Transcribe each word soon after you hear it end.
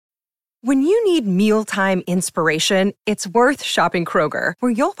When you need mealtime inspiration, it's worth shopping Kroger,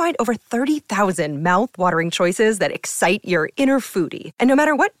 where you'll find over 30,000 mouth-watering choices that excite your inner foodie. And no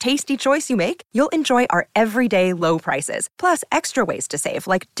matter what tasty choice you make, you'll enjoy our everyday low prices, plus extra ways to save,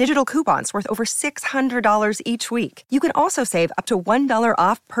 like digital coupons worth over $600 each week. You can also save up to $1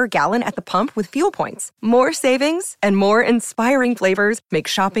 off per gallon at the pump with fuel points. More savings and more inspiring flavors make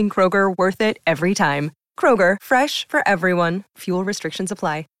shopping Kroger worth it every time. Kroger, fresh for everyone. Fuel restrictions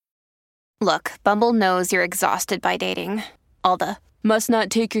apply. Look, Bumble knows you're exhausted by dating. All the, must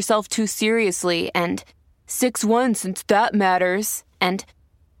not take yourself too seriously, and 6'1" since that matters, and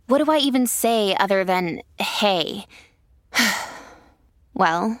what do I even say other than, hey?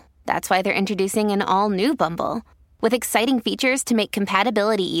 Well, that's why they're introducing an all-new Bumble, with exciting features to make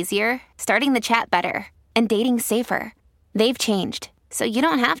compatibility easier, starting the chat better, and dating safer. They've changed, so you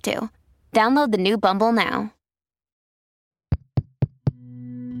don't have to. Download the new Bumble now.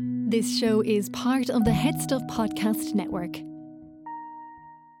 This show is part of the Head Stuff Podcast Network.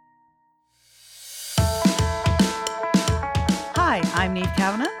 Hi, I'm Niamh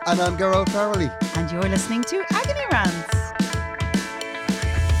Kavanagh. And I'm Gerald Farrelly. And you're listening to Agony Rants.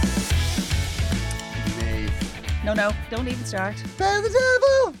 Niamh. No, don't even start. They're the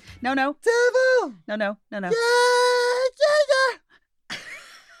devil! No. Devil! No. Yeah.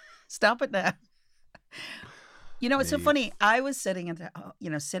 Stop it now. You know, it's so funny. I was sitting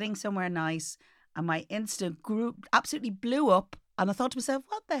sitting somewhere nice, and my Insta group absolutely blew up. And I thought to myself,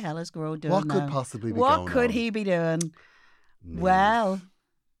 what the hell is Gro doing What now? could possibly be going on? What could he be doing? Niamh. Well,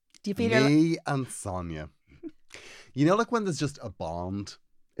 do you feel Me and Sonia. You know, like when there's just a bond,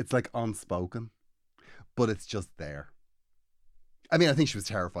 it's like unspoken, but it's just there. I mean, I think she was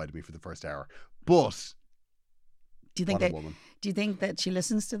terrified of me for the first hour, but do you what a woman. Do you think that she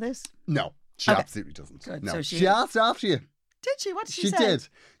listens to this? No. She absolutely doesn't. Good. No. So she asked after you. Did she? What did she say? She did.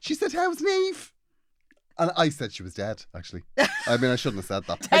 She said, how's Niamh? And I said she was dead, actually. I mean, I shouldn't have said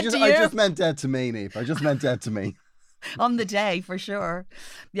that. I just meant dead to me, Niamh. I just meant dead to me. On the day, for sure.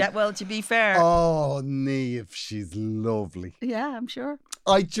 Yeah, well, to be fair. Oh, Niamh, she's lovely. Yeah, I'm sure.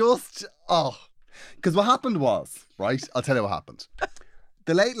 Because what happened was, right? I'll tell you what happened.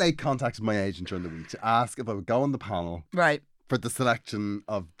 The Late contacted my agent during the week to ask if I would go on the panel. Right. For the selection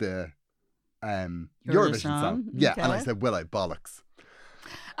of the Eurovision song. Yeah, okay. And I said, will I? Bollocks.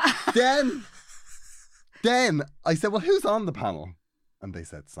 Then I said, well, who's on the panel? And they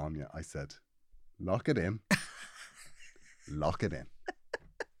said, Sonia. I said, lock it in. Lock it in.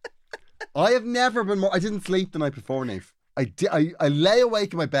 I have never been more... I didn't sleep the night before, Niamh. I lay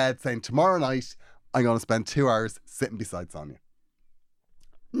awake in my bed saying, tomorrow night, I'm going to spend 2 hours sitting beside Sonia.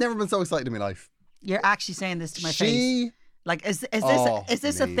 Never been so excited in my life. You're actually saying this to my face. Like, is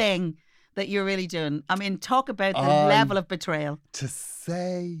this a thing that you're really doing? I mean, talk about the level of betrayal. She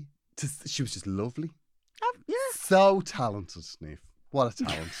was just lovely. Yeah. So talented, Niamh. What a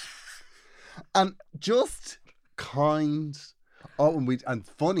talent. And just kind. And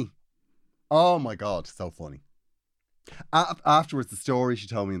funny. Oh my God, so funny. Afterwards, the story she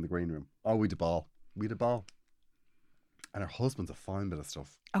told me in the green room. Oh, we had a ball. And her husband's a fine bit of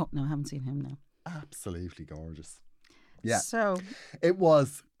stuff. Oh, no, I haven't seen him now. Absolutely gorgeous. Yeah. So it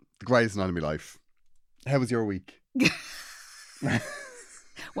was the greatest night of my life. How was your week?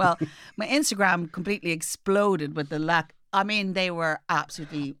 Well, my Instagram completely exploded with the lack. I mean, they were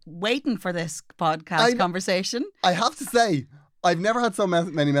absolutely waiting for this podcast conversation. I have to say, I've never had so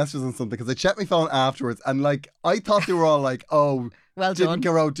many messages on something because I checked my phone afterwards and I thought they were all like, oh, well didn't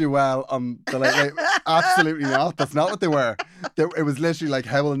Gero do well on the Late? Absolutely not. That's not what they were. It was literally like,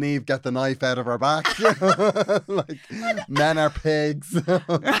 how will Niamh get the knife out of her back? Like, men are pigs.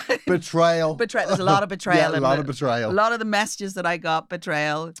 Betrayal. There's a lot of betrayal. Yeah, a lot of betrayal. A lot of the messages that I got,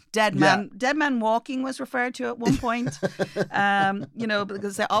 betrayal. Dead man walking was referred to at one point.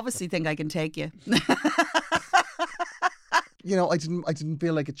 Because they obviously think I can take you. I didn't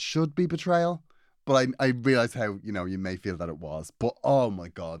feel like it should be betrayal. But I realised how, you may feel that it was. But oh my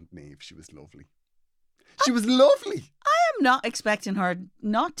God, Niamh, she was lovely. She was lovely. I am not expecting her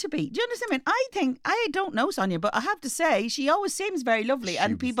not to be. Do you understand? I don't know Sonia, but I have to say, she always seems very lovely.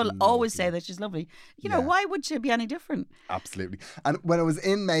 And people always say that she's lovely. Why would she be any different? Absolutely. And when I was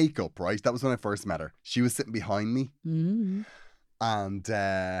in makeup, right, that was when I first met her. She was sitting behind me. Mm-hmm. And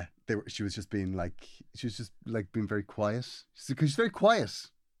she was just being being very quiet. Because she's very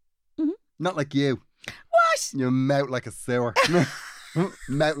quiet. Mm-hmm. Not like you. What? Your mouth like a sewer.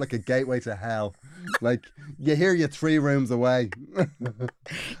 Mouth like a gateway to hell. Like, you hear you 3 rooms away.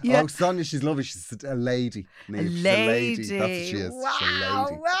 Yeah. Oh, Sonia, she's lovely. She's a lady. Niamh. She's a lady. That's what she is. Wow. She's a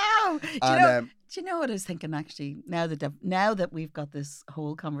lady. Wow. And Do you know what I was thinking actually? Now that we've got this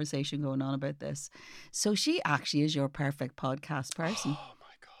whole conversation going on about this, so she actually is your perfect podcast person. Oh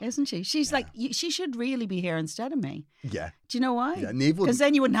my God. Isn't she? She's like, she should really be here instead of me. Yeah. Do you know why? Yeah, Niamh Because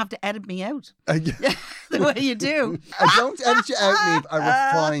then you wouldn't have to edit me out yeah. the way you do. I don't edit you out, Niamh.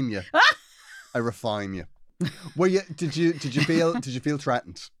 I refine you. I refine you. Were you? Did you feel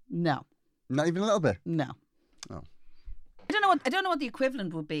threatened? No. Not even a little bit. No. Oh. I don't know what the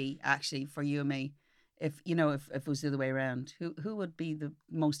equivalent would be actually for you and me. If it was the other way around, who would be the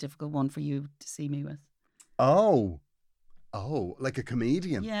most difficult one for you to see me with? Oh, like a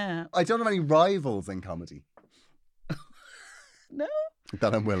comedian. Yeah. I don't have any rivals in comedy. No.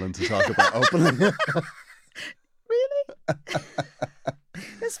 That I'm willing to talk about openly. Really?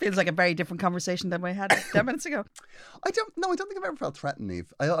 This feels like a very different conversation than we had 10 minutes ago. I don't think I've ever felt threatened,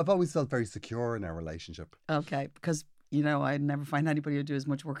 Niamh. I've always felt very secure in our relationship. Okay, because I never find anybody who do as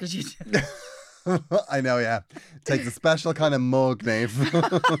much work as you do. I know, yeah. Takes a special kind of mug,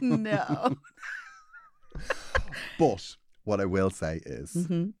 Niamh. No. But what I will say is,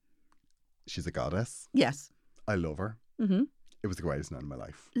 she's a goddess. Yes. I love her. Mm-hmm. It was the greatest night of my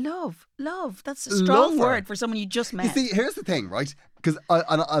life. Love. That's a strong word for someone you just met. You see, here's the thing, right? Because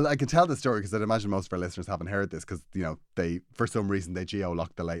I can tell this story because I'd imagine most of our listeners haven't heard this because, they, for some reason, they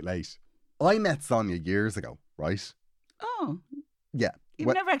geo-locked the late. I met Sonia years ago, right? Oh. Yeah.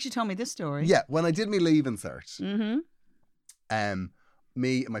 You've never actually told me this story. Yeah. When I did my leaving cert, mm-hmm.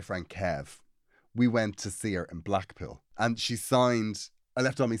 Me and my friend Kev, we went to see her in Blackpool and she signed... I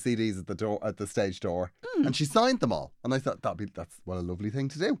left all my CDs at the stage door and she signed them all. And I thought that's what a lovely thing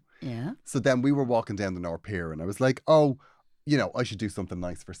to do. Yeah. So then we were walking down the North Pier and I was like, oh, I should do something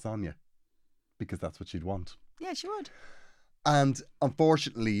nice for Sonia because that's what she'd want. Yeah, she would. And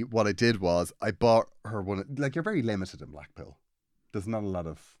unfortunately, what I did was I bought her one, like you're very limited in Blackpool. There's not a lot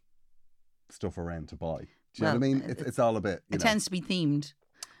of stuff around to buy. Do you know what I mean? It's all a bit, It tends to be themed.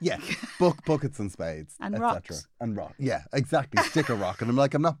 Yeah, buckets and spades, and et rocks, cetera. And rock. Yeah, exactly. Stick a rock, and I'm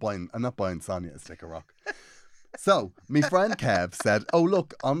like, I'm not buying Sonia a stick a rock. So my friend Kev said, "Oh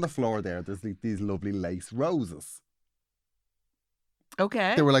look, on the floor there, there's these lovely lace roses."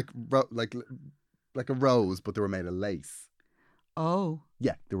 Okay. They were like a rose, but they were made of lace. Oh.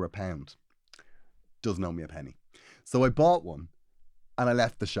 Yeah, they were £1. Doesn't owe me a penny. So I bought one, and I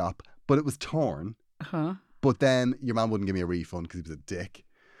left the shop, but it was torn. Huh. But then your man wouldn't give me a refund because he was a dick.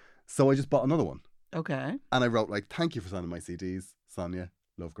 So I just bought another one. Okay. And I wrote thank you for signing my CDs, Sonia,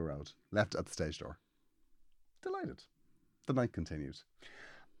 Love Go Road. Left it at the stage door. Delighted. The night continued.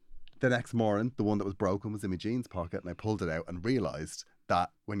 The next morning, the one that was broken was in my jeans pocket and I pulled it out and realised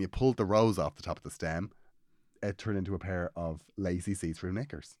that when you pulled the rose off the top of the stem, it turned into a pair of lacy see-through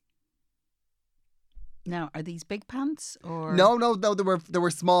knickers. Now, are these big pants or? No, they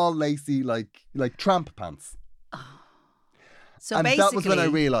were small, lacy, like tramp pants. So and basically, that was when I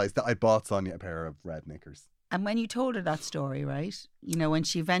realised that I bought Sonia a pair of red knickers. And when you told her that story, right? When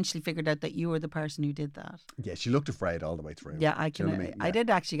she eventually figured out that you were the person who did that. Yeah, she looked afraid all the way through. Yeah, I can. You know what I mean? I did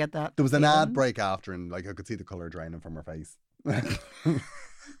actually get that. There was an feeling. ad break after, and I could see the colour draining from her face.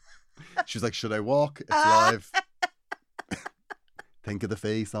 She was like, "Should I walk? It's live. Think of the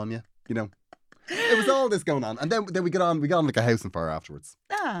fee, Sonia." It was all this going on, and then we got on like a house on fire afterwards.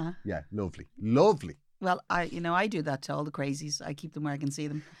 Ah. Yeah, lovely. Well, I do that to all the crazies. I keep them where I can see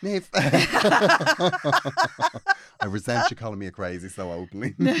them. Niamh. I resent you calling me a crazy so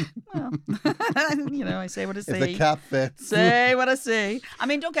openly. Well, I say what I see. If the cat fits. Say what I see. I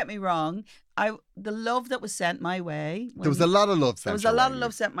mean, don't get me wrong. The love that was sent my way. There was a lot of love sent. There was a lot of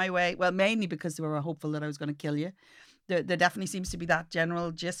love sent my way. Well, mainly because they were hopeful that I was going to kill you. There definitely seems to be that general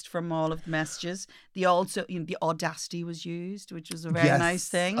gist from all of the messages. The audacity was used, which was a very nice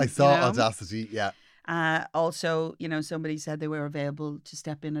thing. I saw audacity. Yeah. Also, somebody said they were available to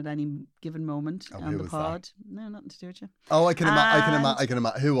step in at any given moment on the pod. That? No, nothing to do with you. Oh, I can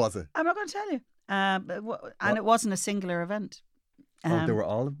imagine. Who was it? I'm not going to tell you. And it wasn't a singular event. They were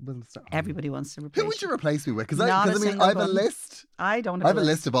all. Everybody wants to replace. Who would you replace me with? Because I have a list. I don't. I have a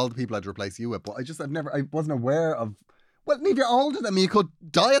list of all the people I'd replace you with, but I wasn't aware of. Well, if you're older than me, you could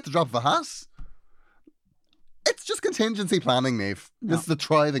die at the drop of a hat. It's just contingency planning, Niamh. No. This is a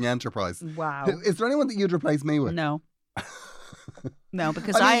thriving enterprise. Wow. Is there anyone that you'd replace me with? No. No,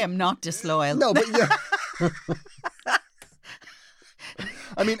 because I am not disloyal. No, but yeah.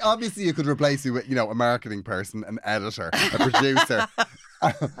 I mean, obviously you could replace me with, a marketing person, an editor, a producer.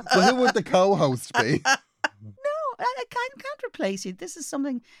 But who would the co-host be? No, I can't replace you. This is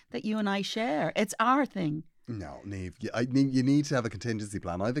something that you and I share. It's our thing. No, Niamh, you need to have a contingency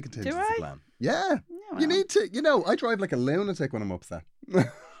plan. I have a contingency plan. Yeah. Well. You need to, I drive like a lunatic when I'm upset.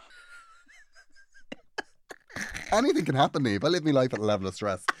 Anything can happen, Neve. I live my life at a level of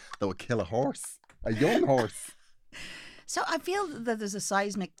stress that would kill a horse. A young horse. So I feel that there's a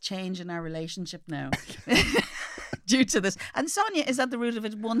seismic change in our relationship now due to this. And Sonia is at the root of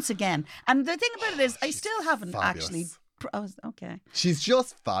it once again. And the thing about it is, I still haven't fabulous. actually. Okay. She's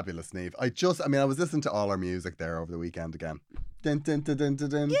just fabulous, Neve. I was listening to all her music there over the weekend again. Dun, dun, dun, dun, dun,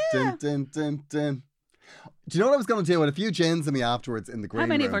 dun, Yeah. dun, dun, dun, dun. Do you know what I was going to do? With a few gins in me afterwards in the green How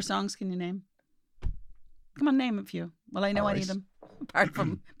many room. of our songs can you name? Come on, name a few. Well, I know I All need right. them. Apart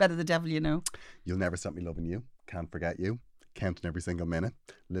from Better the Devil You Know. You'll never stop me loving you. Can't forget you. Counting every single minute.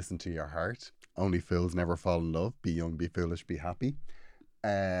 Listen to your heart. Only fools never fall in love. Be young, be foolish, be happy.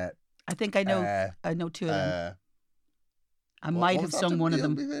 I think I know two of them. I might have sung one of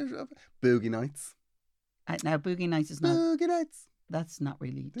them. Boogie Nights. Now, Boogie Nights is not. Boogie Nights. That's not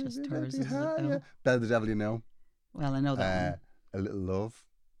really just Boogie hers, Nights, is it? Though? Better the Devil You Know. Well, I know that one. A little love.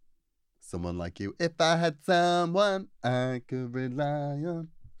 Someone like you. If I had someone I could rely on.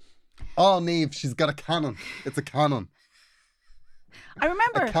 Oh, Neve, she's got a canon. It's a canon. I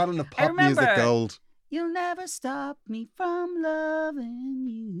remember. A canon of pop music gold. You'll never stop me from loving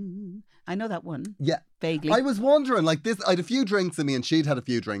you. I know that one. Yeah. Vaguely. I was wondering, like this, I had a few drinks in me and she'd had a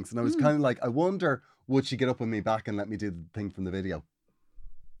few drinks and I was kind of like, I wonder, would she get up with me back and let me do the thing from the video?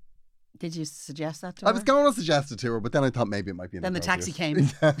 Did you suggest that to her? I was going to suggest it to her, but then I thought maybe it might be Then the taxi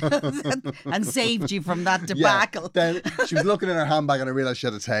inappropriate. came and saved you from that debacle. Yeah. Then she was looking in her handbag and I realised she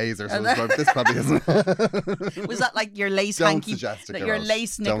had a taser, so I was like, this probably isn't. Was that like your lace Don't hanky? suggest it, Your girls.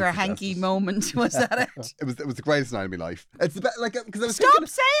 lace Don't knicker suggest hanky it. moment? Was that it? It was the greatest night of my life. It's the like because I was Stop thinking,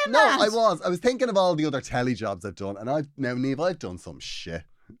 saying no, that. I was thinking of all the other telly jobs I've done, and Neve, I've done some shit.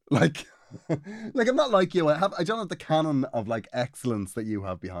 Like I'm not like you. I don't have the canon of like excellence that you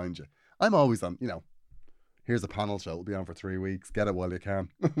have behind you. I'm always on, here's a panel show. It'll be on for 3 weeks. Get it while you can.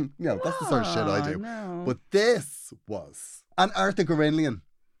 That's the sort of shit I do. No. But this was and Arthur Garunlian.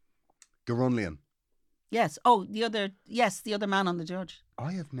 Yes. Oh, the other man on the judge.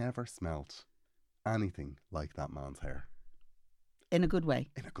 I have never smelt anything like that man's hair. In a good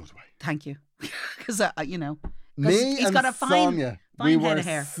way. In a good way. Thank you. Because, Me he's and got a fine Sonia, we head were of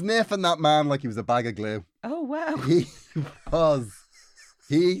hair. sniffing that man like he was a bag of glue. Oh, wow.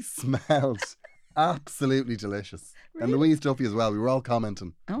 He smelled absolutely delicious. Really? And Louise Duffy as well. We were all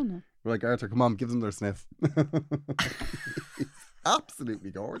commenting. Oh, no. We're like, Arthur, come on, give them their sniff. He's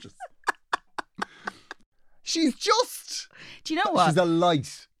absolutely gorgeous. She's just... Do you know what? She's a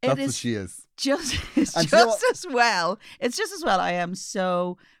light. That's what is she is. It's And you know just as well. It's just as well. I am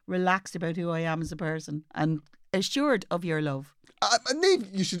so relaxed about who I am as a person and assured of your love.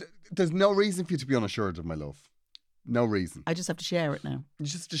 Neve, there's no reason for you to be unassured of my love. No reason. I just have to share it now. You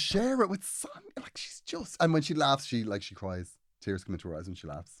just to share it with Sonia. Like she's just... And when she laughs, she cries. Tears come into her eyes when she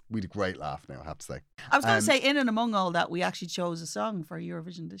laughs. We had a great laugh now, I have to say. I was going to say, in and among all that, we actually chose a song for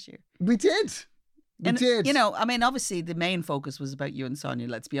Eurovision this year. We did. We did. Obviously the main focus was about you and Sonia,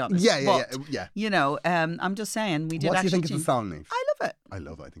 let's be honest. Yeah. I'm just saying, we did What do you actually... think of the song, Neve? I love it. I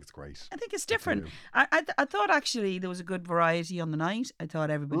love it. I think it's great. I think it's different. I thought actually there was a good variety on the night. I thought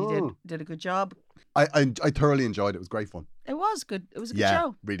everybody did a good job. I thoroughly enjoyed it. It was great fun. It was good. It was a good Yeah,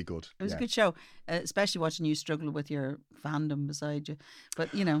 show. really good. It was a good show, especially watching you struggle with your fandom beside you. But,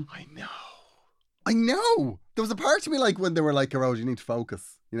 I know. There was a part of me like when they were like, "Oh, you need to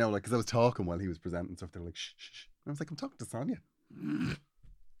focus." Because I was talking while he was presenting stuff. They were like, "Shh, shh, shh." And I was like, "I'm talking to Sonia. Do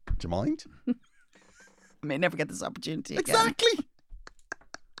you mind?" I may never get this opportunity again. Exactly.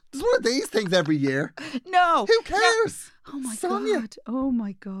 There's one of these things every year. No. Who cares? No. Oh my Sonia. God. Oh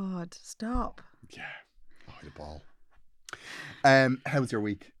my God. Stop. Yeah. Oh, the ball. How was your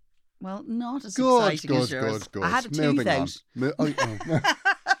week? Well, not as Good. exciting as yours. Good. I had a Moving tooth on. out.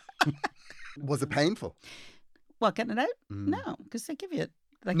 Was it painful? What, getting it out? No, because they give you it.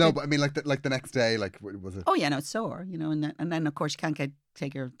 No, but I mean, like the next day, was it? Oh yeah, no, it's sore, and then of course you can't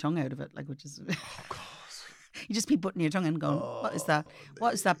take your tongue out of it, which is. Oh God. You just be putting your tongue in, and going, "What is that?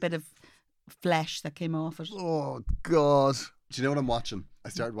 What is that bit of flesh that came off it?" Oh God! Do you know what I'm watching? I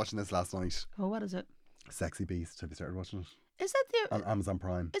started watching this last night. Oh, what is it? Sexy Beast. Have you started watching it? Is that On Amazon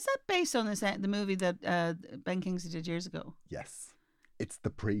Prime. Is that based on the movie that Ben Kingsley did years ago? Yes, it's the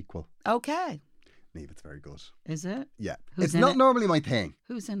prequel. Okay. Neve, it's very good. Is it? Yeah, Who's it's in not it? normally my thing.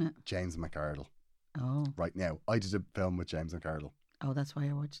 Who's in it? James McArdle. Oh. Right now, I did a film with James McArdle. Oh, that's why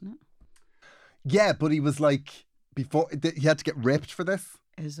you're watching it. Yeah, but he was like before he had to get ripped for this.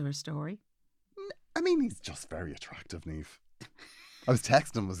 Is there a story? I mean, he's just very attractive, Neve. I was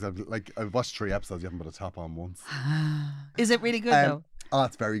texting him. I was like, I've watched 3 episodes. You haven't put a top on once. Is it really good though? Oh,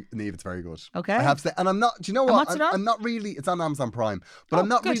 it's very Neve. It's very good. Okay. I have to say, and I'm not. Do you know And what? what's it on? I'm not really. It's on Amazon Prime, but I'm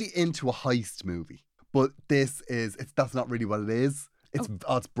not good. really into a heist movie. But that's not really what it is.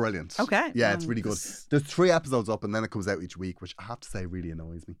 It's brilliant. Okay. Yeah, it's really good. There's 3 episodes up and then it comes out each week, which I have to say really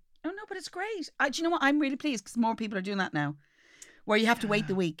annoys me. Oh, no, but it's great. Do you know what? I'm really pleased because more people are doing that now, where you have to wait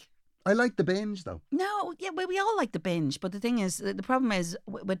the week. I like the binge though. No, yeah, well, we all like the binge, but the thing is, the problem is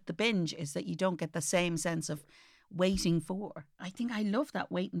with the binge is that you don't get the same sense of waiting for. I think I love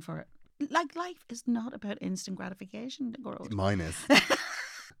that waiting for it. Like, life is not about instant gratification, girl. Mine is.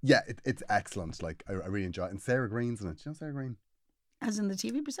 Yeah, it's excellent. Like, I really enjoy it. And Sarah Green's in it. Do you know Sarah Green? As in the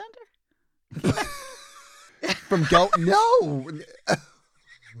TV presenter? No!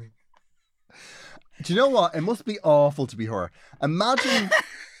 Do you know what? It must be awful to be her. Imagine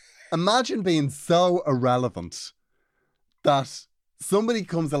being so irrelevant that somebody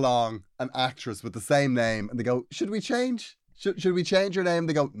comes along, an actress with the same name, and they go, should we change? Should we change your name?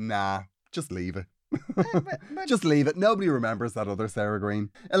 They go, nah, just leave it. Just leave it. Nobody remembers that other Sarah Green.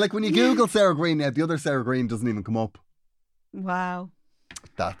 And like when you Google Sarah Green now, the other Sarah Green doesn't even come up. Wow.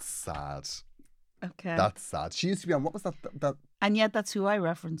 That's sad. Okay. That's sad. She used to be on, what was that? And yet that's who I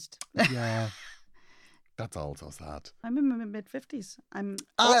referenced. Yeah. That's also sad. I'm in my mid-50s. I'm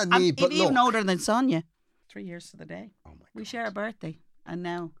but even look. older than Sonia. 3 years to the day. Oh my God. We share a birthday and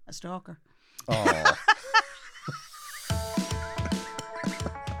now a stalker. Oh.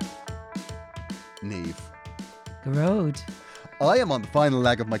 Niamh. Road. I am on the final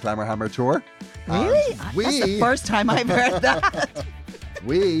leg of my Glamour Hammer tour. Really? And That's the first time I've heard that.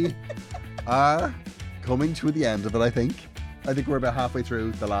 We are coming to the end of it, I think. I think we're about halfway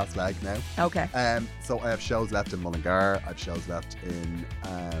through the last leg now. Okay. So I have shows left in Mullingar. I have shows left in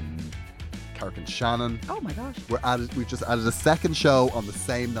Carrick and Shannon. Oh my gosh. We've just added a second show on the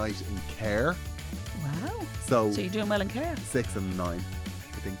same night in Care. Wow. So you're doing well in Care? 6 and 9, I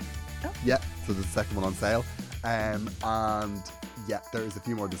think. Oh. Yeah, so there's a second one on sale. And yeah, there is a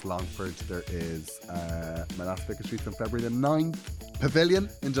few more. There's Longford. There is my last Vicar Street on February the 9th. Pavilion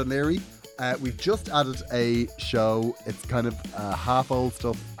in Dunleary. We've just added a show. It's kind of half old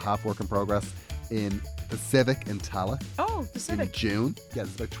stuff, half work in progress in the Civic in Tala. Oh, the Civic. In June. Yeah,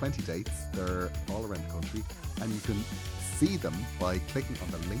 there's about 20 dates. They're all around the country. And you can see them by clicking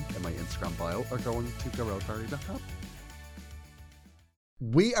on the link in my Instagram bio or going to GoRoadFairy.com.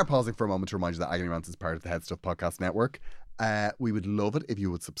 We are pausing for a moment to remind you that Agony Rants is part of the Head Stuff Podcast Network. We would love it if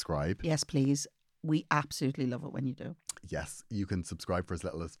you would subscribe. Yes, please. We absolutely love it when you do. Yes, you can subscribe for as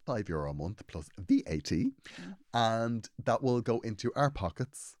little as €5 a month plus VAT. And that will go into our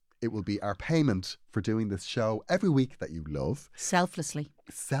pockets. It will be our payment for doing this show every week that you love. Selflessly.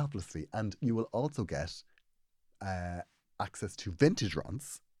 And you will also get access to Vintage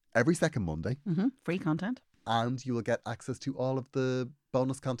Rants every second Monday. Mm-hmm. Free content. And you will get access to all of the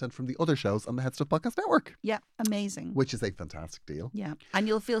bonus content from the other shows on the Head Stuff Podcast Network. Yeah, amazing. Which is a fantastic deal. Yeah, and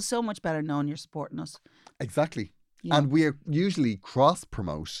you'll feel so much better knowing you're supporting us. Exactly. Yeah. And we usually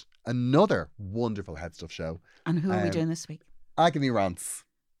cross-promote another wonderful Head Stuff show. And who are we doing this week? Agony Rants.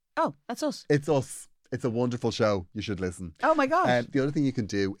 Oh, that's us. It's us. It's a wonderful show. You should listen. Oh my gosh. The other thing you can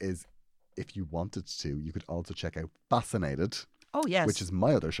do is, if you wanted to, you could also check out Fascinated. Oh, yes. Which is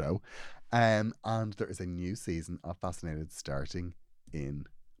my other show. And there is a new season of Fascinated starting in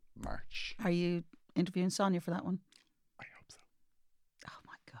March. Are you interviewing Sonia for that one? I hope so. Oh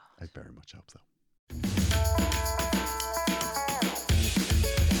my God. I very much hope so.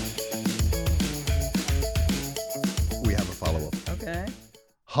 We have a follow-up. Okay.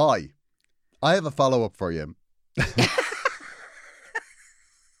 Hi. I have a follow-up for you.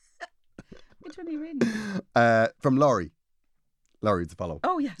 Which one are you reading? From Laurie. Laurie's a follow.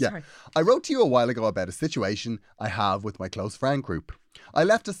 Oh, yeah, sorry. I wrote to you a while ago about a situation I have with my close friend group. I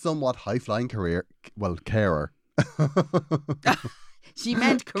left a somewhat high-flying career. She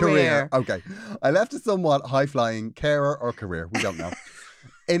meant career. Okay. I left a somewhat high-flying carer or career, we don't know,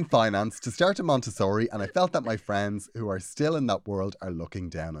 in finance to start a Montessori, and I felt that my friends who are still in that world are looking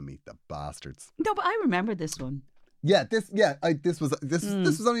down on me, the bastards. No, but I remember this one. Yeah, this was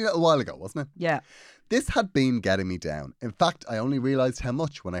only a little while ago, wasn't it? Yeah. This had been getting me down. In fact, I only realised how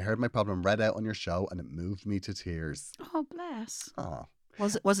much when I heard my problem read out on your show, and it moved me to tears. Oh, bless. Oh.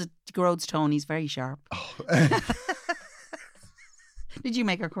 Was it Grode's tone? He's very sharp. Oh. Did you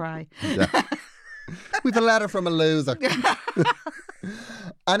make her cry? Yeah. We've a letter from a loser.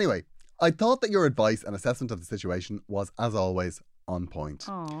 Anyway, I thought that your advice and assessment of the situation was, as always, on point.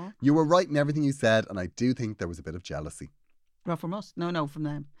 Aww. You were right in everything you said, and I do think there was a bit of jealousy. Well, from us? No, from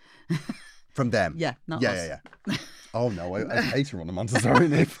them. From them? Yeah, not us. Yeah. Oh no, I hate to run a Montessori,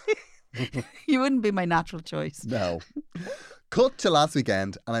 Niamh. You wouldn't be my natural choice. No. Cut to last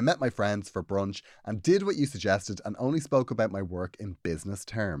weekend, and I met my friends for brunch and did what you suggested and only spoke about my work in business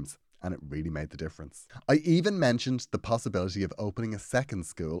terms. and it really made the difference. I even mentioned the possibility of opening a second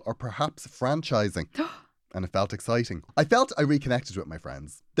school or perhaps franchising. And it felt exciting. I felt I reconnected with my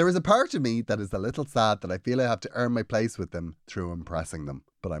friends. There is a part of me that is a little sad that I feel I have to earn my place with them through impressing them,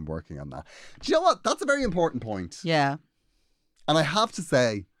 but I'm working on that. Do you know what? That's a very important point. Yeah. And I have to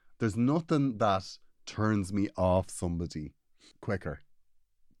say, there's nothing that turns me off somebody quicker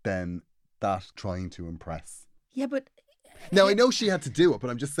than that trying to impress. Yeah, but... Now, I know she had to do it, but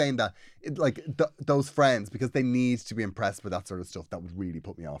I'm just saying that those friends, because they need to be impressed with that sort of stuff, that would really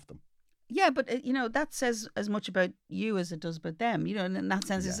put me off them. Yeah, but, you know, that says as much about you as it does about them. You know, and in that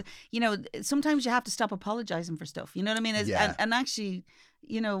sense, Yeah. it's, you know, sometimes you have to stop apologising for stuff. You know what I mean? Yeah. And actually,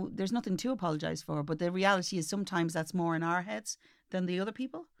 you know, there's nothing to apologise for. But the reality is sometimes that's more in our heads than the other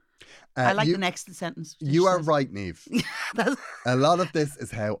people. I like the next sentence. You are right, Niamh. That's- A lot of this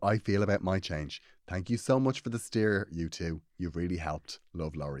is how I feel about my change. Thank you so much for the steer, you two. You've really helped.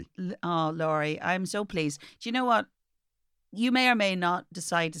 Love, Laurie. Oh, Laurie, I'm so pleased. Do you know what? You may or may not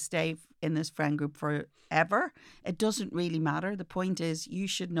decide to stay in this friend group forever. It doesn't really matter. The point is you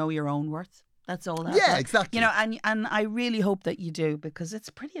should know your own worth. That's all that. Yeah, exactly. You know, and I really hope that you do, because it's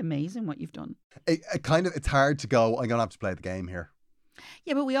pretty amazing what you've done. It's hard to go, I'm going to have to play the game here.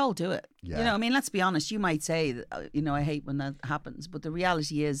 Yeah, but we all do it. Yeah. You know, I mean, let's be honest. You might say, you know, I hate when that happens. But the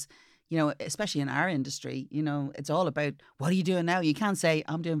reality is, you know, especially in our industry, you know, it's all about, what are you doing now? You can't say,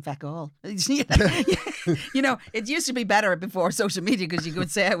 I'm doing feck all. You know, it used to be better before social media, because you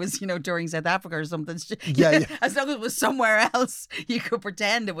could say I was, you know, touring South Africa or something. Yeah. As long as it was somewhere else, you could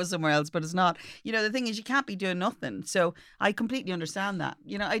pretend it was somewhere else, but it's not. You know, the thing is, you can't be doing nothing. So I completely understand that.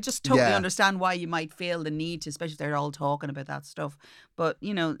 You know, I just totally understand why you might feel the need to, especially if they're all talking about that stuff. But,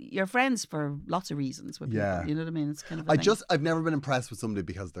 you know, you're friends for lots of reasons with people. Yeah. You know what I mean? It's kind of a thing. I've never been impressed with somebody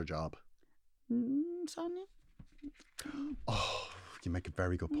because of their job. Sonia? Oh, you make a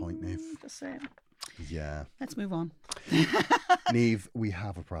very good point, Niamh. Just saying. Yeah. Let's move on. Niamh, we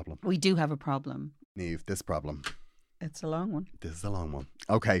have a problem. We do have a problem. Niamh, this problem. It's a long one. This is a long one.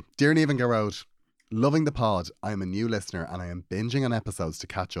 Okay. Dear Niamh and Garrod, loving the pod. I am a new listener and I am binging on episodes to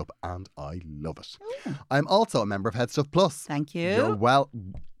catch up, and I love it. I'm also a member of Head Stuff Plus. Thank you.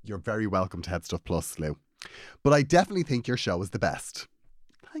 You're very welcome to Head Stuff Plus, Lou. But I definitely think your show is the best.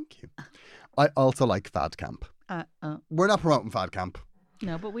 Thank you. I also like Fad Camp. We're not promoting Fad Camp.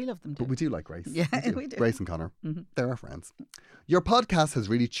 No, but we love them too. But we do like Grace. Yeah, we do. Grace and Connor. They're our friends. Your podcast has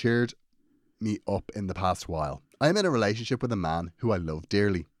really cheered me up in the past while. I am in a relationship with a man who I love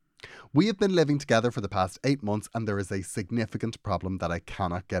dearly. We have been living together for the past 8 months, and there is a significant problem that I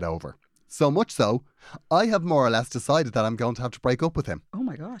cannot get over. So much so, I have more or less decided that I'm going to have to break up with him. Oh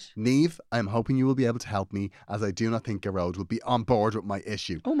my gosh. Niamh, I am hoping you will be able to help me, as I do not think Garrod will be on board with my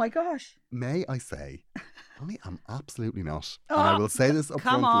issue. Oh my gosh. May I say, I am absolutely not. And I will say this up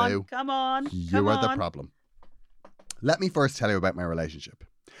front, Lou. Come on. You are the problem. Let me first tell you about my relationship.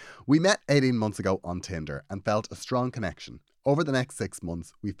 We met 18 months ago on Tinder and felt a strong connection. Over the next 6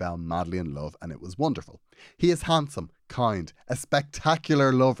 months, we fell madly in love, and it was wonderful. He is handsome, kind, a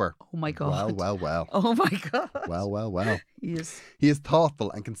spectacular lover. Oh my God. Well. Oh my God. Well. Yes. He is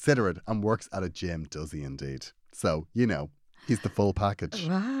thoughtful and considerate and works at a gym, does he indeed? So, you know, he's the full package.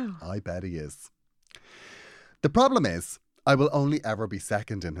 Wow. I bet he is. The problem is, I will only ever be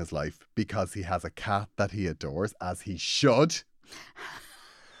second in his life because he has a cat that he adores, as he should.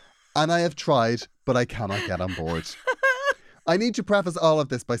 And I have tried, but I cannot get on board. I need to preface all of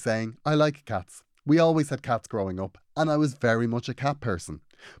this by saying I like cats. We always had cats growing up, and I was very much a cat person.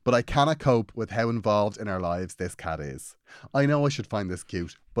 But I cannot cope with how involved in our lives this cat is. I know I should find this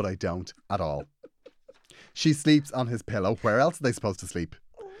cute, but I don't at all. She sleeps on his pillow. Where else are they supposed to sleep?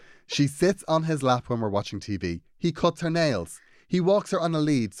 She sits on his lap when we're watching TV. He cuts her nails. He walks her on a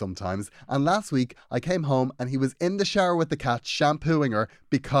lead sometimes, and last week I came home and he was in the shower with the cat shampooing her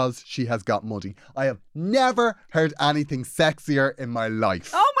because she has got muddy. I have never heard anything sexier in my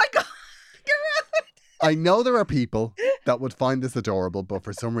life. Oh my God. You're I know there are people that would find this adorable, but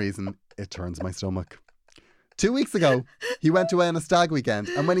for some reason it turns my stomach. 2 weeks ago, he went away on a stag weekend,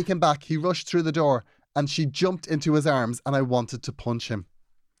 and when he came back, he rushed through the door and she jumped into his arms and I wanted to punch him.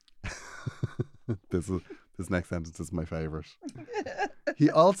 This next sentence is my favourite. He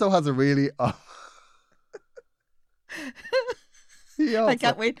also has a really... I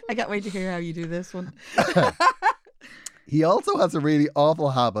can't wait to hear how you do this one. He also has a really awful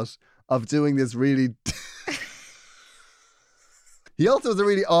habit of doing this really... He also has a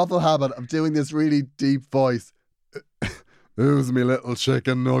really awful habit of doing this really deep voice. Who's me little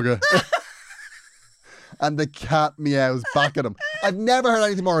chicken nugget? And the cat meows back at him. I've never heard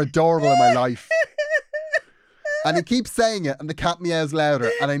anything more adorable in my life. And he keeps saying it, and the cat meows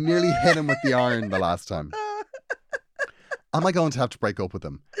louder, and I nearly hit him with the iron the last time. Am I going to have to break up with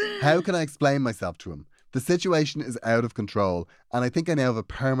him? How can I explain myself to him? The situation is out of control, and I think I now have a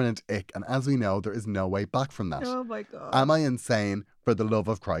permanent ick, and as we know, there is no way back from that. Oh my God. Am I insane? For the love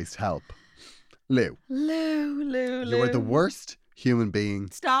of Christ, help. Lou. You are the worst human being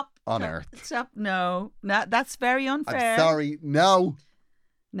on earth. Stop. No, that's very unfair. I'm sorry. No.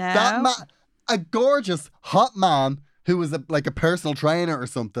 No. A gorgeous, hot man who was like a personal trainer or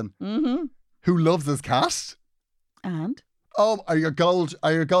something, who loves his cat. And? Oh, are your gold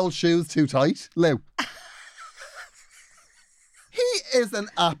shoes too tight, Lou? He is an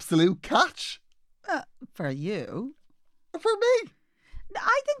absolute catch. For you. For me.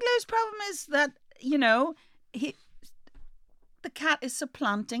 I think Lou's problem is that, the cat is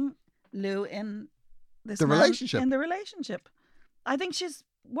supplanting Lou in the relationship. I think she's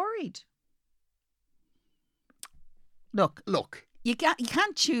worried. Look. You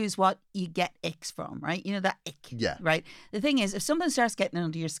can't choose what you get icks from, right? You know that ick. Yeah. Right? The thing is, if something starts getting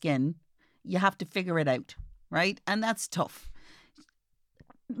under your skin, you have to figure it out, right? And that's tough.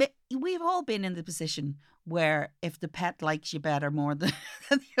 But we've all been in the position where if the pet likes you better more than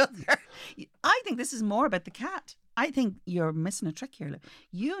the other, I think this is more about the cat. I think you're missing a trick here, Lou.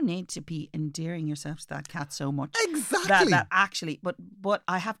 You need to be endearing yourself to that cat so much. Exactly. That actually, but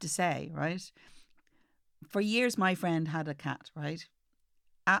I have to say, right? For years, my friend had a cat, right?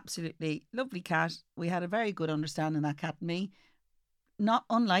 Absolutely lovely cat. We had a very good understanding, that cat and me. Not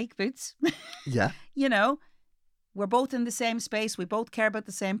unlike Boots. Yeah. We're both in the same space. We both care about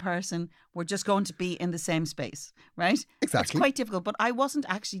the same person. We're just going to be in the same space, right? Exactly. It's quite difficult, but I wasn't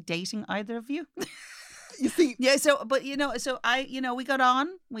actually dating either of you. You see, yeah. So we got on.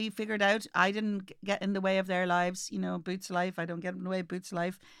 We figured out. I didn't get in the way of their lives. Boots' life. I don't get in the way of Boots'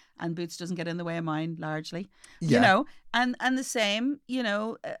 life, and Boots doesn't get in the way of mine largely. Yeah. And the same.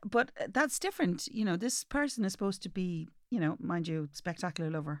 But that's different. This person is supposed to be. Mind you, spectacular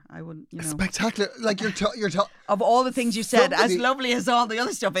lover. I wouldn't. Spectacular. Like you're of all the things you said, as lovely as all the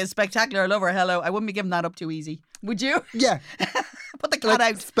other stuff is, spectacular lover. Hello, I wouldn't be giving that up too easy. Would you? Yeah. Put the cat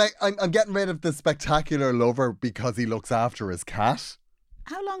out. I'm getting rid of the spectacular lover because he looks after his cat.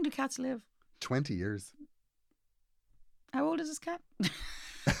 How long do cats live? 20 years. How old is this cat?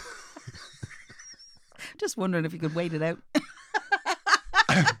 Just wondering if you could wait it out.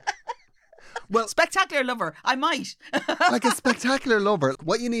 Well, spectacular lover. I might. Like a spectacular lover.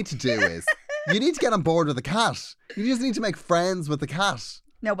 What you need to do is you need to get on board with the cat. You just need to make friends with the cat.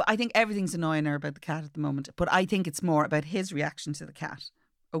 No, but I think everything's annoying her about the cat at the moment. But I think it's more about his reaction to the cat.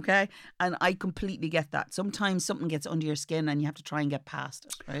 Okay? And I completely get that. Sometimes something gets under your skin and you have to try and get past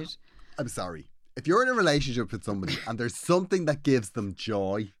it, right? I'm sorry. If you're in a relationship with somebody and there's something that gives them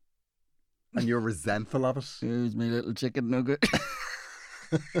joy and you're resentful of it. Here's my little chicken nugget.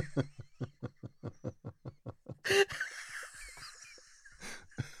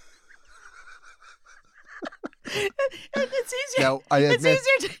 It's easier. Now, I admit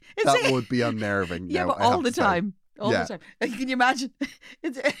it's easier that would be unnerving. Yeah, now, but all the time. All the time. Can you imagine?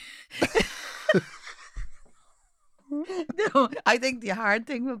 No, I think the hard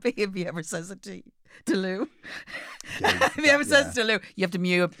thing would be if he ever says it to Lou. If he ever says it to Lou, you have to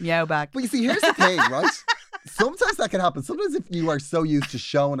meow back. But you see, here's the thing, right? Sometimes that can happen. Sometimes if you are so used to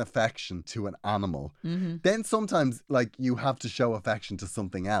showing affection to an animal, then sometimes like you have to show affection to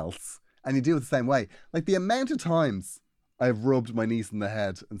something else. And you do it the same way. Like the amount of times I've rubbed my niece in the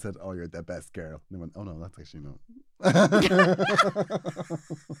head and said, "Oh, you're the best girl." And they went, "Oh no, that's actually not."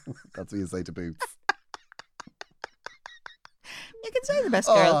 That's what you say to Boots. You can say the best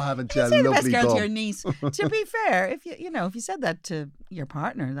girl. Oh, haven't you? You can say the best Lovely girl bum. to your niece. To be fair, if you said that to your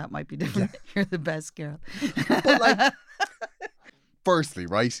partner, that might be different. Yeah. You're the best girl. But like, firstly,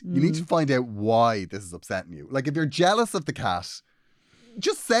 right, you need to find out why this is upsetting you. Like, if you're jealous of the cat,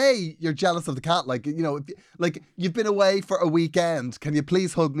 just say you're jealous of the cat. Like, like you've been away for a weekend. Can you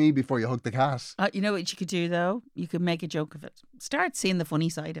please hug me before you hug the cat? You know what you could do though? You could make a joke of it. Start seeing the funny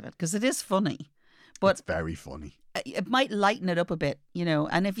side of it because it is funny. But it's very funny. It might lighten it up a bit,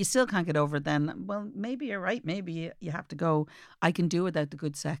 and if you still can't get over it, then, well, maybe you're right. Maybe you have to go, I can do without the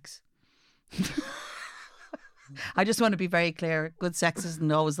good sex. I just want to be very clear. Good sex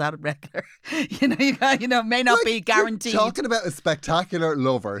isn't always that regular. May not be guaranteed. You're talking about a spectacular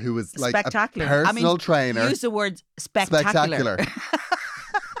lover who is like spectacular. A personal trainer. Use the word spectacular.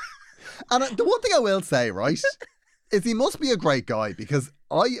 And the one thing I will say, right, is he must be a great guy because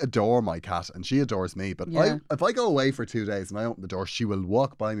I adore my cat and she adores me. But if I go away for 2 days and I open the door, she will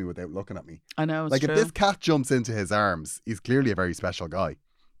walk by me without looking at me. I know, it's like true. If this cat jumps into his arms, he's clearly a very special guy.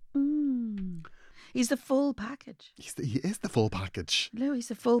 He's the full package. He is the full package. Lou, he's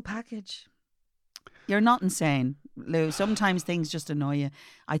the full package. You're not insane, Lou. Sometimes things just annoy you.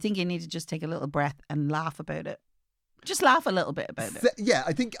 I think you need to just take a little breath and laugh about it. Just laugh a little bit about it. Yeah,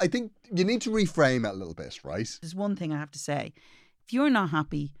 I think you need to reframe it a little bit, right? There's one thing I have to say. If you're not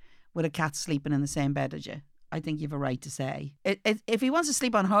happy with a cat sleeping in the same bed as you, I think you have a right to say. If he wants to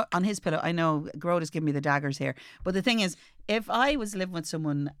sleep on his pillow, I know Groda's giving me the daggers here. But the thing is, if I was living with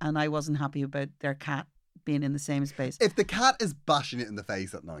someone and I wasn't happy about their cat being in the same space. If the cat is bashing it in the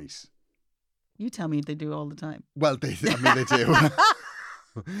face at night. You tell me they do all the time. Well, they do.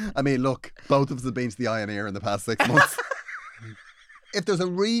 I mean, look, both of us have been to the eye and ear in the past 6 months. If there's a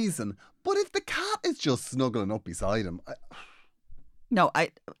reason. But if the cat is just snuggling up beside him... No,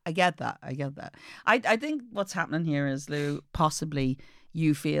 I get that. I get that. I think what's happening here is, Lou, possibly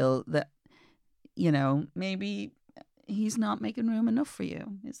you feel that, you know, maybe he's not making room enough for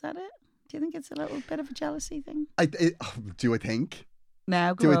you. Is that it? Do you think it's a little bit of a jealousy thing? Do I think?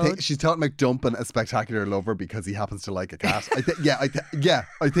 Now, do I think she's talking about dumping a spectacular lover because he happens to like a cat? I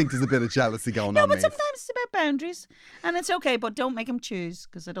think there's a bit of jealousy going on. No, but mate. sometimes it's about boundaries, and it's okay. But don't make him choose,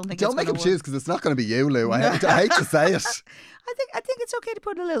 because I don't think don't make him choose, because it's not going to be you, Lou. I hate to say it. I think it's okay to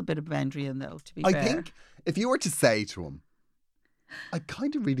put a little bit of boundary in, though. To be fair, I think if you were to say to him, I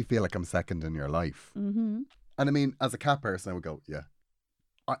kind of really feel like I'm second in your life, and I mean, as a cat person, I would go, yeah,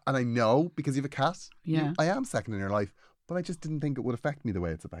 and I know because you have a cat, yeah, I am second in your life. But I just didn't think it would affect me the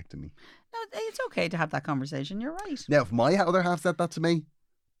way it's affected me. No, it's okay to have that conversation. You're right. Now, if my other half said that to me,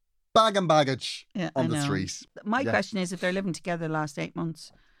 bag and baggage on the street. My question is, if they're living together the last 8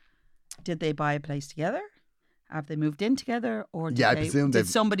 months, did they buy a place together? Have they moved in together? Or did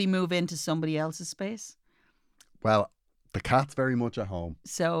somebody move into somebody else's space? Well, the cat's very much at home.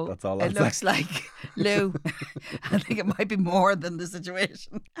 So that's all it looks like, Lou, I think it might be more than the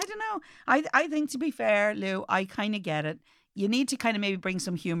situation. I don't know. I think, to be fair, Lou, I kind of get it. You need to kind of maybe bring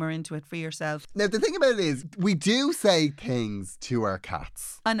some humour into it for yourself. Now, the thing about it is, we do say things to our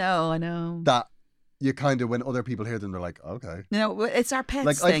cats. I know. That you kind of, when other people hear them, they're like, okay. No, it's our pets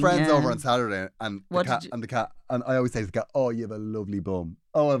like, thing. I have friends over on Saturday, and the cat, and I always say to the cat, oh, you have a lovely bum.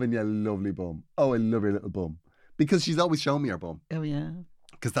 Oh, Evan, you have a lovely bum. Oh, I love your little bum. Because she's always shown me her bum. Oh, yeah.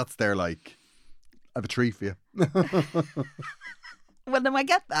 Because that's their, like, I have a treat for you. Well, then I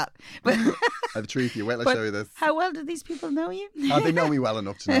get that. But I have a treat for you. Wait till I show you this. How well do these people know you? They know me well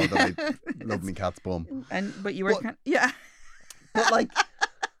enough to know that I love me cat's bum. But you were... yeah. But, like,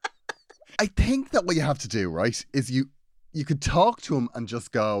 I think that what you have to do, right, is you could talk to him and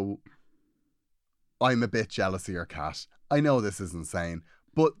just go, I'm a bit jealous of your cat. I know this is insane.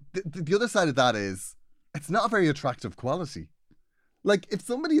 But the other side of that is, it's not a very attractive quality. Like, if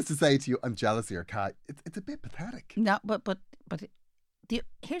somebody is to say to you, I'm jealous of your cat, it's a bit pathetic. No, but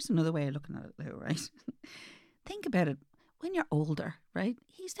here's another way of looking at it, Lou, right? Think about it. When you're older, right,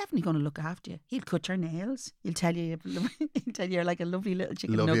 he's definitely going to look after you. He'll cut your nails. He'll tell you you're like a lovely little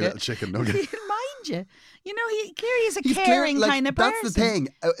chicken nugget. Lovely little chicken nugget. He'll mind you. You know, he clearly is a caring kind of person. That's the thing.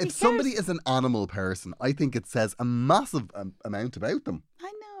 If somebody is an animal person, I think it says a massive amount about them.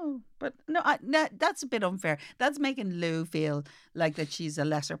 I know, but no, that's a bit unfair. That's making Lou feel like that she's a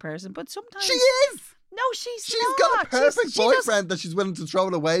lesser person. But sometimes she is. No, she's not. She's got a perfect boyfriend that she's willing to throw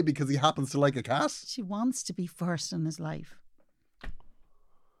it away because he happens to like a cat. She wants to be first in his life.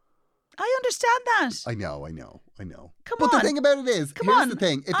 I understand that. I know. Come but on. The thing about it is, here's the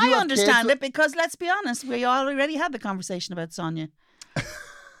thing. If you I understand it because, let's be honest, we already had the conversation about Sonia.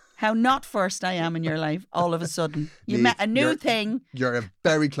 How not first I am in your life all of a sudden. You met a new thing. You're a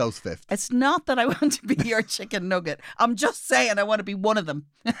very close fifth. It's not that I want to be your chicken nugget. I'm just saying I want to be one of them.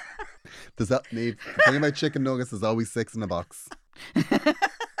 Does that need... The thing about chicken nuggets, there's always 6 in a box.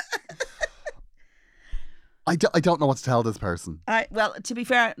 I don't know what to tell this person. Well, to be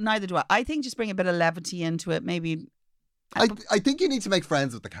fair, neither do I. I think just bring a bit of levity into it. Maybe... I think you need to make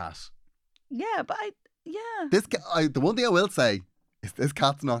friends with the cat. Yeah, but the one thing I will say is this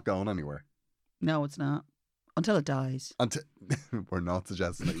cat's not going anywhere. No, it's not. Until it dies. We're not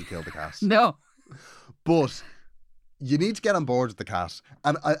suggesting that you kill the cat. No. But you need to get on board with the cat.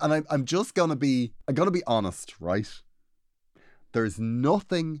 And I'm just going to be honest, right? There's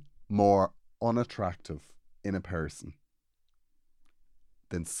nothing more unattractive in a person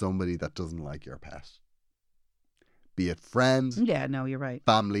than somebody that doesn't like your pet. Be it friend. Yeah, no, you're right.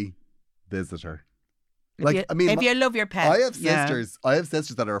 Family, visitor. If you love your pet. I have sisters. I have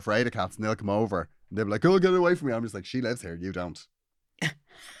sisters that are afraid of cats, and they'll come over and they'll be like, "Oh, get away from me!" I'm just like, "She lives here. You don't." I'm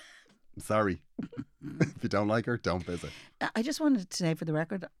sorry. If you don't like her, don't visit. I just wanted to say, for the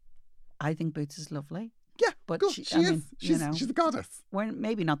record, I think Boots is lovely. Yeah, But cool. she- She I is. mean, you know. She's a goddess. We're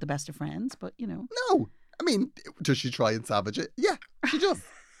maybe not the best of friends, but you know. No. I mean, does she try and savage it? Yeah, she does.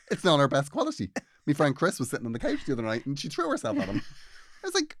 It's not her best quality. My friend Chris was sitting on the couch the other night and she threw herself at him. I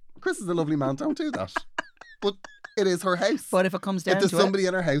was like, Chris is a lovely man, don't do that. But it is her house. But if it comes down If there's to somebody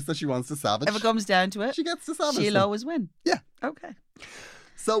in her house that she wants to savage, if it comes down to it, she gets to savage she'll them. always win. Yeah. Okay.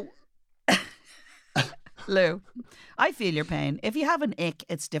 So, Lou, I feel your pain. If you have an ick,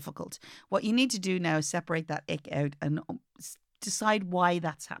 it's difficult. What you need to do now is separate that ick out and decide why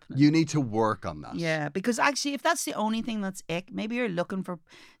that's happening. you need to work on that. Yeah, because actually, if that's the only thing that's ick, maybe you're looking for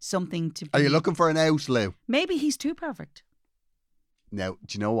something to. Are you looking for an out, Lou? Maybe he's too perfect. Now,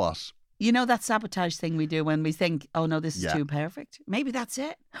 do you know what? You know that sabotage thing we do when we think, "Oh no, this is Yeah. too perfect." Maybe that's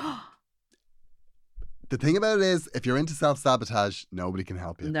it. The thing about it is, if you're into self-sabotage, nobody can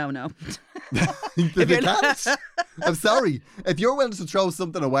help you. No. They can't. I'm sorry. If you're willing to throw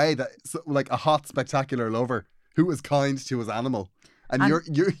something away that, like a hot, spectacular lover who is kind to his animal, and you're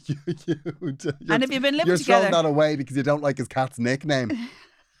and if you've been living you're together, throwing that away because you don't like his cat's nickname.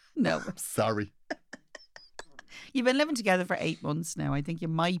 no, I'm sorry. you've been living together for 8 months now. I think you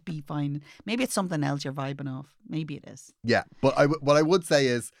might be fine. Maybe it's something else you're vibing off. Maybe it is. Yeah, but what I would say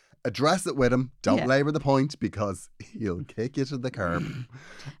is address it with him. Don't Yeah. labour the point because he'll kick you to the curb.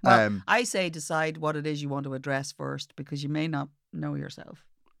 Well, I say decide what it is you want to address first because you may not know yourself.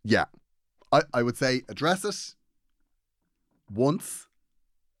 Yeah, I would say address it once,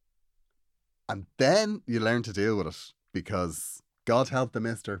 and then you learn to deal with it because God help the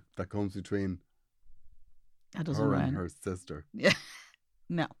mister that comes between That doesn't her rhyme. and her sister. Yeah.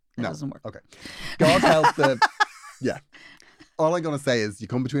 No, that No. doesn't work. Okay. God help the... Yeah. All I'm going to say is you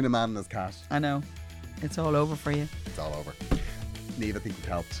come between a man and his cat, I know. It's all over for you. it's all over. Niamh, I think you've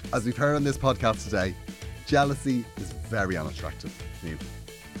helped. As we've heard on this podcast today, jealousy is very unattractive. Niamh,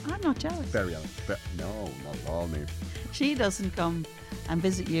 I'm not jealous. very unattractive. No, not at all, Niamh. She doesn't come and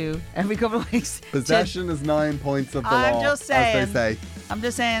visit you every couple of weeks. Possession is 9 points of the I'm law, just saying. as they say. I'm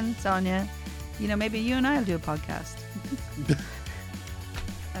just saying, Sonia, you know, maybe you and I will do a podcast.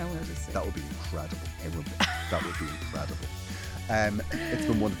 I will just say. That would be incredible. It would be. That would be incredible. It's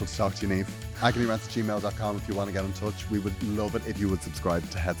been wonderful to talk to you, Niamh. agonyrants@gmail.com if you want to get in touch. We would love it if you would subscribe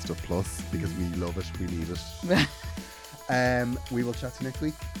to Head Stuff Plus because we love it, we need it. We will chat to you next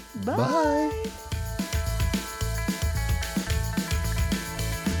week. Bye.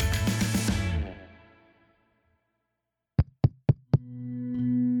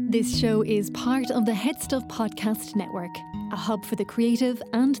 This show is part of the Head Stuff Podcast Network, a hub for the creative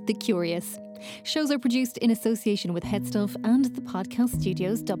and the curious. Shows are produced in association with Head Stuff and the Podcast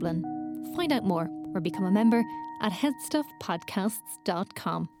Studios Dublin. Find out more or become a member at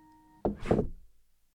headstuffpodcasts.com.